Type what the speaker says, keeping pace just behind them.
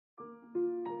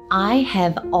I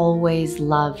have always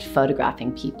loved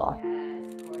photographing people.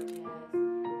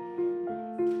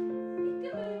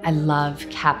 I love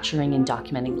capturing and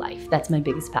documenting life. That's my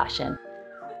biggest passion.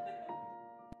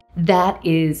 That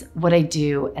is what I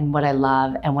do and what I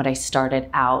love and what I started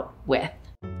out with.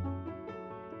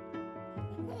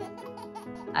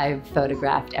 I've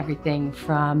photographed everything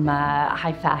from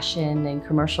high fashion and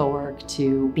commercial work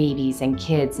to babies and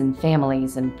kids and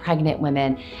families and pregnant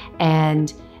women.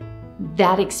 And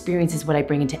that experience is what I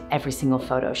bring into every single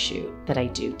photo shoot that I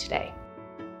do today.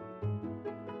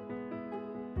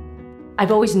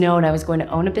 I've always known I was going to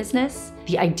own a business.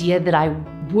 The idea that I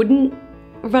wouldn't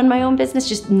run my own business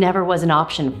just never was an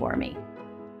option for me.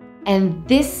 And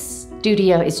this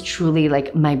studio is truly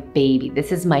like my baby.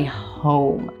 This is my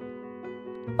home.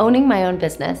 Owning my own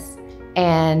business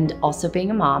and also being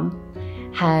a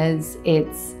mom has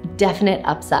its definite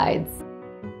upsides.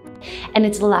 And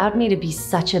it's allowed me to be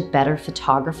such a better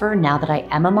photographer now that I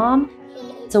am a mom.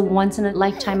 It's a once in a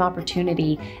lifetime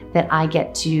opportunity that I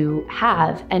get to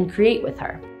have and create with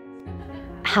her.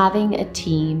 Having a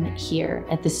team here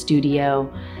at the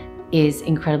studio is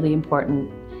incredibly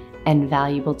important and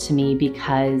valuable to me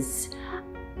because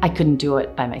I couldn't do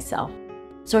it by myself.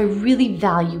 So I really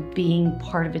value being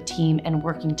part of a team and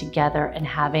working together and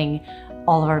having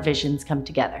all of our visions come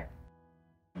together.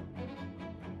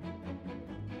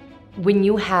 When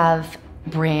you have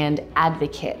brand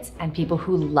advocates and people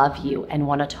who love you and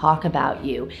want to talk about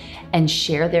you and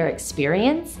share their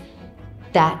experience,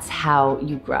 that's how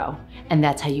you grow and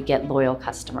that's how you get loyal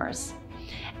customers.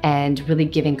 And really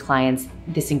giving clients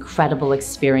this incredible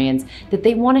experience that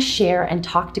they want to share and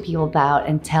talk to people about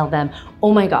and tell them,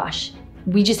 oh my gosh,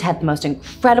 we just had the most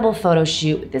incredible photo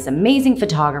shoot with this amazing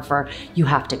photographer. You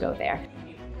have to go there.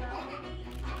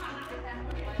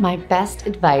 My best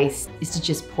advice is to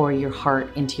just pour your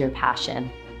heart into your passion.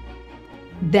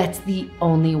 That's the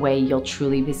only way you'll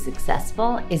truly be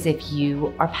successful, is if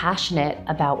you are passionate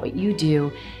about what you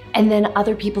do and then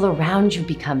other people around you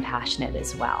become passionate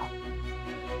as well.